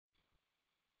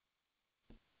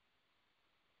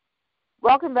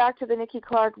Welcome back to the Nikki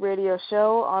Clarke Radio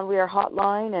Show on We Are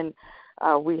Hotline,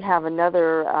 and we have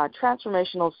another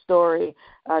transformational story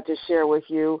to share with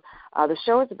you. The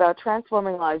show is about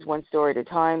transforming lives one story at a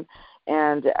time,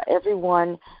 and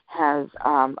everyone has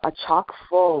a chock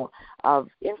full of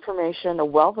information, a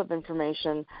wealth of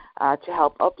information to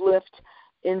help uplift,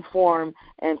 inform,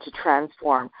 and to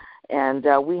transform. And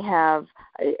we have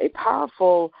a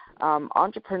powerful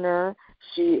entrepreneur.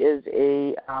 She is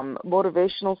a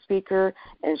motivational speaker,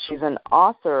 and she's an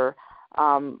author.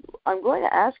 I'm going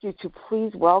to ask you to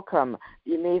please welcome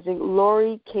the amazing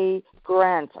Laurie K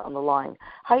Grant on the line.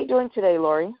 How are you doing today,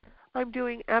 Laurie? I'm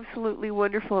doing absolutely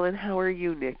wonderful, and how are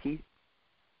you, Nikki?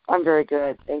 I'm very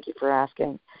good. Thank you for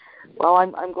asking. Well,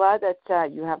 I'm glad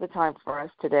that you have the time for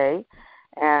us today.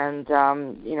 And,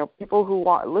 people who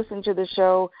listen to the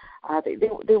show,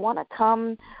 they want to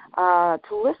come to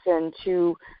listen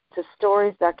to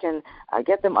stories that can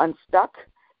get them unstuck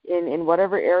in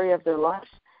whatever area of their life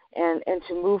and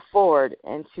to move forward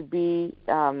and to be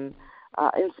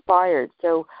inspired.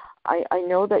 So I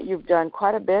know that you've done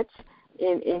quite a bit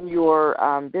in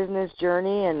your business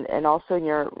journey and also in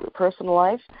your personal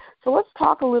life. So let's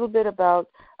talk a little bit about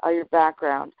your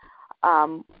background.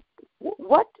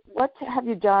 What have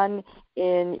you done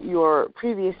in your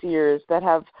previous years that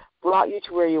have brought you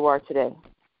to where you are today?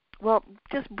 Well,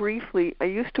 just briefly, I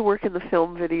used to work in the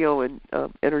film, video, and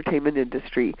entertainment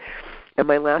industry, and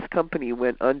my last company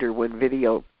went under when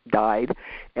video died,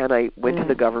 and I went to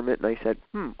the government and I said,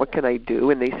 what can I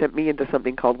do? And they sent me into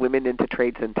something called Women into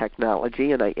Trades and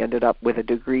Technology, and I ended up with a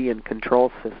degree in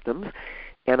control systems.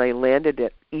 And I landed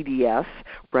at EDS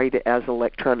right as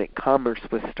electronic commerce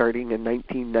was starting in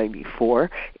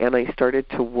 1994, and I started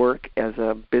to work as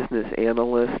a business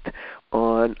analyst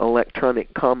on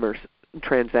electronic commerce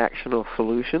transactional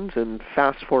solutions. And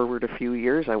fast forward a few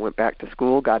years, I went back to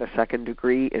school, got a second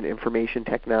degree in information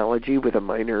technology with a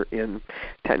minor in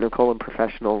technical and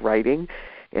professional writing,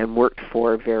 and worked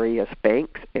for various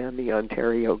banks and the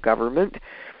Ontario government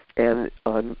and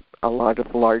on a lot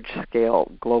of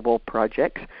large-scale global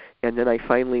projects. And then I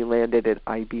finally landed at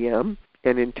IBM.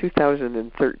 And in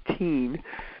 2013,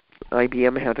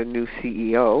 IBM had a new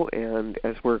CEO, and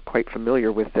as we're quite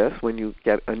familiar with this, when you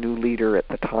get a new leader at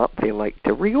the top, they like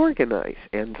to reorganize.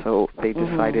 And so they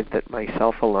decided that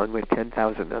myself, along with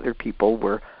 10,000 other people,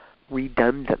 were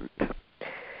redundant.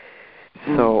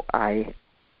 So I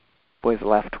was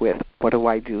left with, what do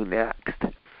I do next?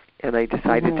 And I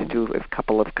decided to do a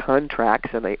couple of contracts,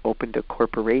 and I opened a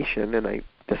corporation, and I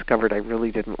discovered I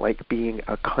really didn't like being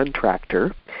a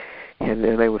contractor. And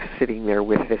then I was sitting there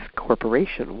with this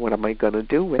corporation. What am I going to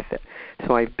do with it?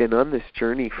 So I've been on this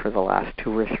journey for the last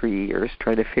 2 or 3 years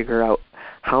trying to figure out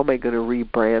how am I going to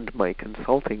rebrand my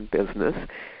consulting business,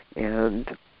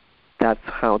 and that's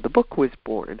how the book was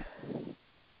born.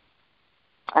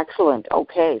 Excellent.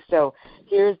 Okay, so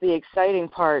here's the exciting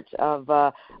part of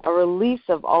a release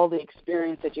of all the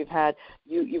experience that you've had.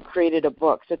 You created a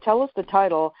book. So tell us the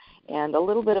title and a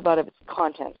little bit about its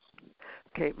contents.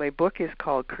 Okay, my book is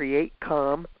called Create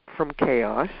Calm from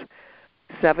Chaos,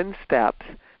 7 Steps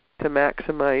to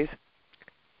Maximize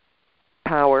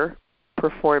Power,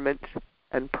 Performance,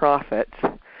 and Profits.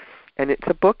 And it's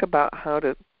a book about how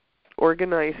to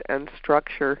organize and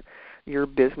structure your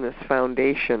business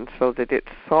foundation so that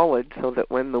it's solid, so that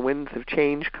when the winds of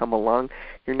change come along,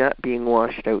 you're not being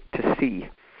washed out to sea.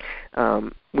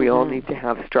 We all need to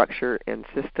have structure and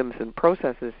systems and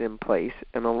processes in place,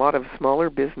 and a lot of smaller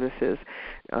businesses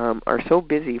are so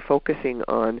busy focusing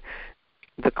on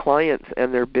the clients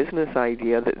and their business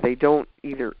idea that they don't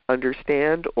either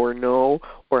understand or know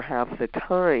or have the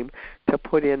time to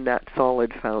put in that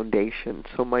solid foundation.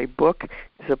 So my book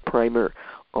is a primer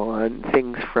on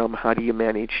things from how do you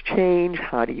manage change,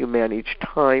 how do you manage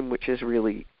time, which is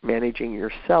really managing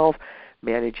yourself,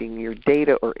 managing your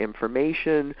data or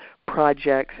information,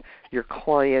 projects, your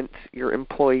clients, your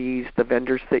employees, the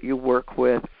vendors that you work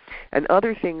with, and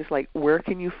other things like where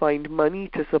can you find money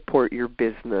to support your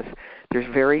business.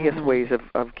 There's various ways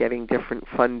of getting different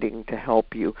funding to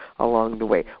help you along the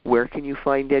way. Where can you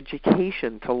find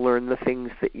education to learn the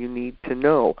things that you need to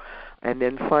know? And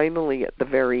then finally, at the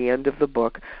very end of the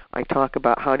book, I talk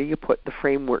about how do you put the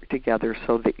framework together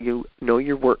so that you know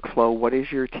your workflow, what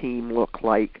does your team look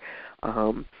like,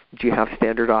 do you have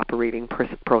standard operating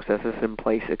processes in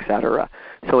place, etc.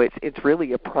 So it's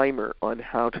really a primer on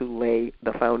how to lay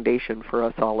the foundation for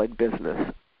a solid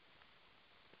business.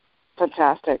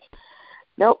 Fantastic.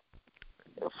 Now,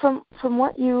 from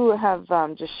what you have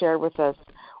just shared with us,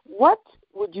 what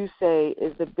would you say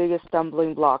is the biggest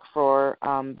stumbling block for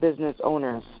business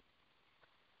owners?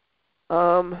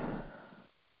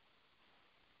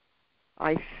 A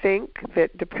I think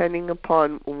that depending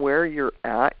upon where you're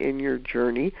at in your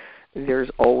journey, there's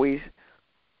always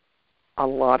a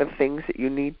lot of things that you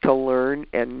need to learn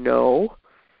and know,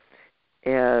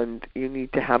 and you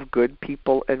need to have good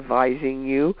people advising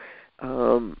you,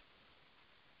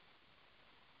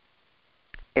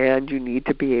 and you need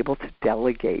to be able to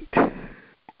delegate.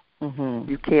 Mm-hmm.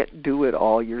 You can't do it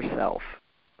all yourself.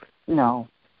 No.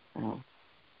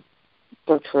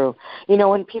 So true. You know,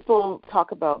 when people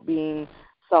talk about being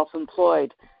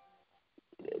self-employed,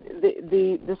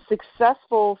 the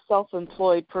successful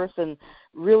self-employed person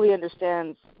really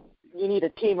understands you need a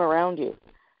team around you.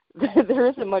 There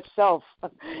isn't much self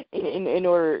in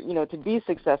order, you know, to be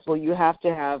successful. You have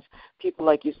to have people,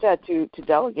 like you said, to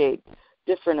delegate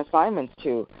different assignments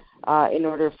to in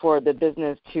order for the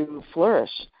business to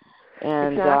flourish.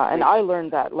 And exactly. And I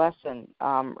learned that lesson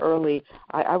early.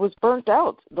 I was burnt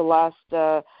out the last,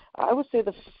 I would say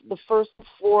the first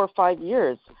 4 or 5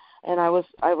 years, and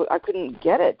I couldn't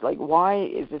get it. Like, why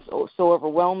is this so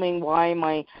overwhelming? Why am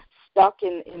I stuck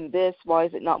in this? Why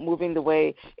is it not moving the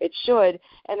way it should?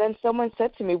 And then someone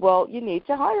said to me, well, you need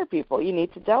to hire people. You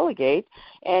need to delegate,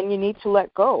 and you need to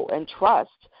let go and trust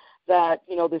that,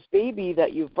 you know, this baby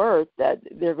that you've birthed, that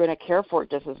they're going to care for it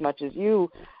just as much as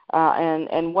you.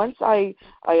 And once I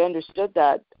understood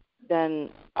that, then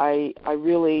I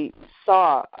really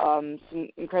saw some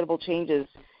incredible changes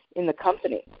in the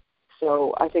company.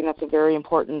 So I think that's a very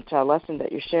important lesson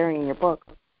that you're sharing in your book.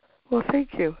 Well,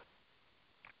 thank you.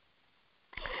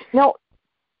 Now,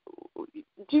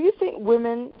 do you think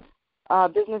women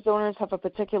business owners have a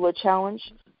particular challenge?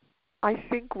 I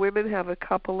think women have a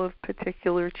couple of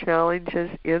particular challenges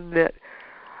in that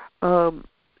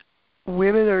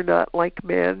women are not like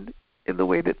men in the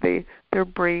way that their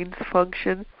brains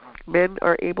function. Men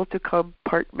are able to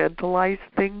compartmentalize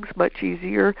things much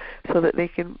easier so that they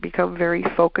can become very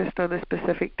focused on a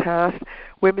specific task.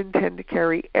 Women tend to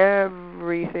carry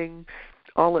everything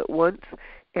all at once,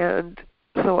 and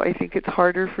so I think it's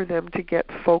harder for them to get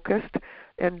focused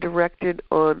and directed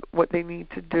on what they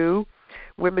need to do.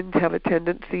 Women have a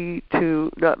tendency to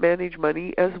not manage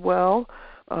money as well.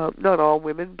 Not all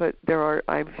women, but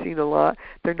I've seen a lot.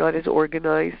 They're not as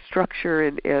organized. Structure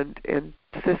and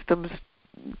systems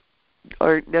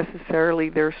aren't necessarily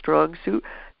their strong suit.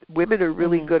 Women are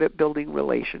really good at building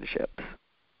relationships.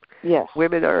 Yes.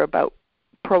 Women are about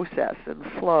process and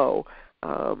flow.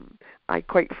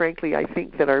 Quite frankly, I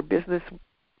think that our business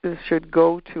should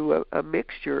go to a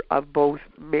mixture of both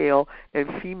male and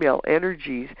female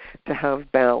energies to have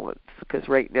balance, because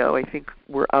right now I think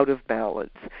we're out of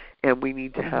balance, and we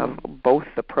need to have both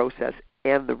the process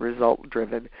and the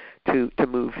result-driven to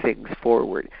move things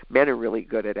forward. Men are really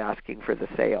good at asking for the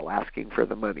sale, asking for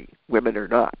the money. Women are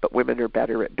not, but women are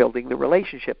better at building the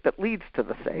relationship that leads to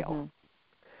the sale.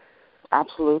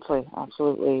 Absolutely,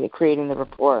 creating the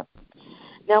rapport.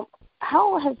 Now,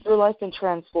 how has your life been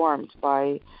transformed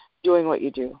by doing what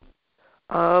you do?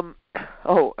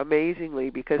 Amazingly,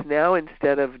 because now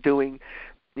instead of doing,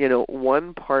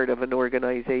 one part of an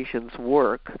organization's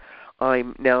work,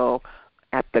 I'm now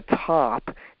at the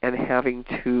top and having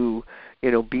to,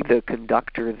 be the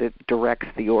conductor that directs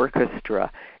the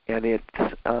orchestra. And it's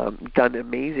done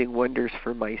amazing wonders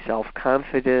for my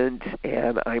self-confidence,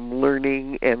 and I'm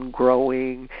learning and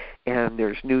growing, and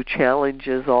there's new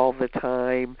challenges all the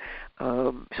time.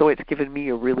 So it's given me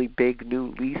a really big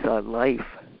new lease on life.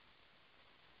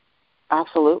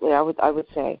 Absolutely, I would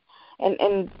say.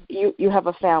 And you have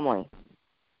a family.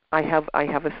 I have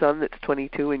a son that's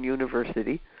 22 in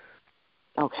university.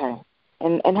 Okay.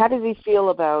 And how does he feel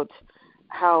about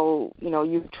how,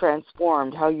 you've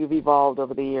transformed, how you've evolved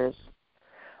over the years?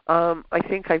 I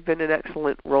think I've been an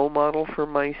excellent role model for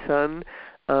my son,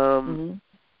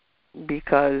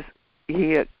 because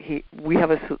we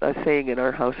have a saying in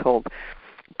our household: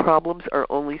 problems are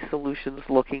only solutions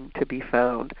looking to be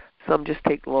found. Some just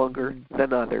take longer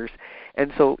than others.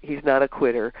 And so he's not a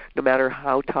quitter, no matter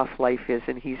how tough life is,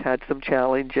 and he's had some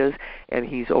challenges, and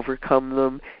he's overcome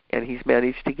them, and he's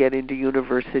managed to get into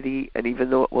university, and even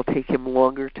though it will take him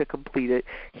longer to complete it,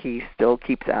 he still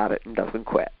keeps at it and doesn't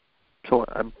quit. So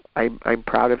I'm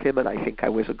proud of him, and I think I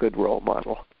was a good role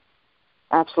model.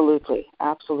 Absolutely.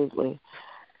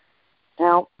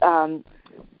 Now,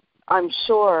 I'm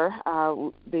sure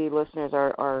the listeners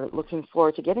are looking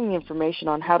forward to getting the information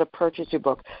on how to purchase your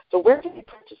book. So where can they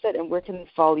purchase it, and where can they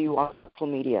follow you on social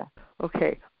media?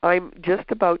 Okay. I'm just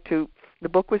about to The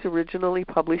book was originally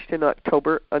published in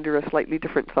October under a slightly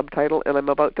different subtitle, and I'm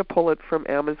about to pull it from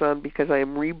Amazon because I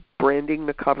am rebranding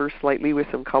the cover slightly with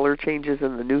some color changes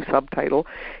and the new subtitle.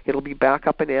 It'll be back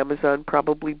up in Amazon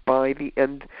probably by the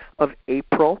end of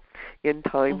April, in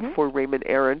time for Raymond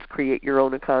Aron's Create Your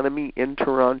Own Economy in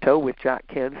Toronto with Jack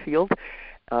Canfield.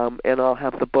 And I'll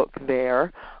have the book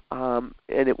there, and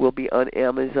it will be on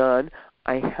Amazon.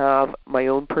 I have my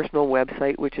own personal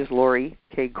website, which is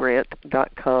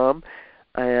lauriekgrant.com,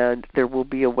 and there will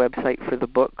be a website for the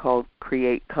book called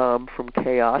Create Calm from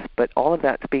Chaos, but all of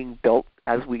that's being built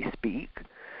as we speak.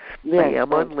 Yes, I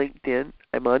am on LinkedIn,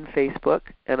 I'm on Facebook,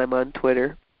 and I'm on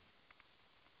Twitter.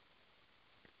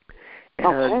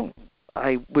 And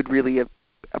I would really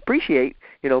appreciate,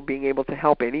 being able to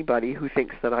help anybody who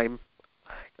thinks that I'm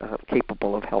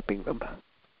capable of helping them.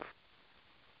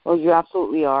 Well, you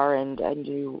absolutely are, and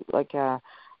you, like I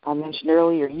mentioned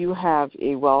earlier, you have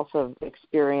a wealth of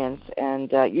experience,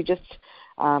 and you just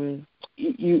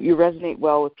you resonate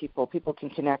well with people. People can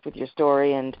connect with your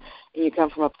story, and you come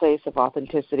from a place of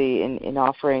authenticity in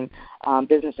offering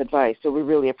business advice. So we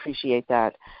really appreciate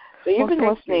that. So you've been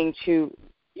listening to.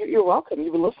 You're welcome.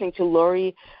 You've been listening to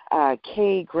Laurie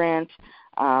K Grant,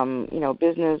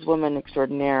 businesswoman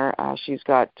extraordinaire. She's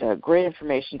got great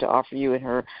information to offer you in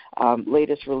her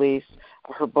latest release,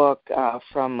 her book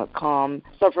from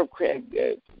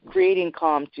Creating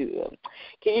Calm to.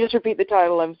 Can you just repeat the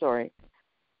title? I'm sorry.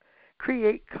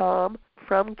 Create Calm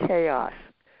from Chaos.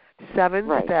 7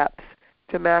 steps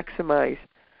to maximize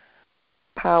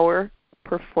power,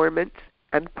 performance,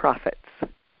 and profits.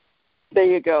 There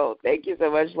you go. Thank you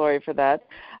so much, Laurie, for that.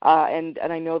 And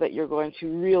I know that you're going to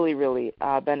really, really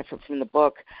benefit from the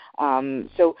book.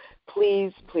 So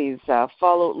please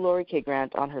follow Laurie K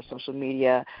Grant on her social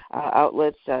media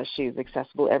outlets. She's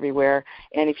accessible everywhere.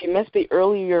 And if you missed the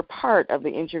earlier part of the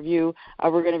interview,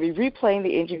 we're going to be replaying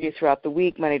the interview throughout the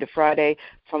week, Monday to Friday,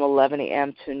 from 11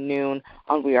 a.m. to noon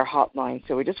on We Are Hotline.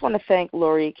 So we just want to thank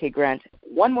Laurie K Grant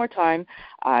one more time.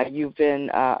 You've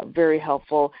been very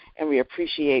helpful, and we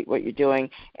appreciate what you're doing.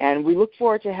 And we look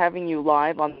forward to having you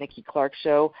live on the Nikki Clarke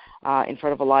Show in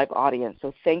front of a live audience.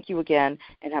 So thank you again,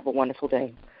 and have a wonderful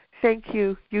day. Thank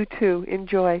you. You too.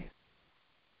 Enjoy.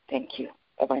 Thank you.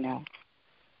 Bye-bye now.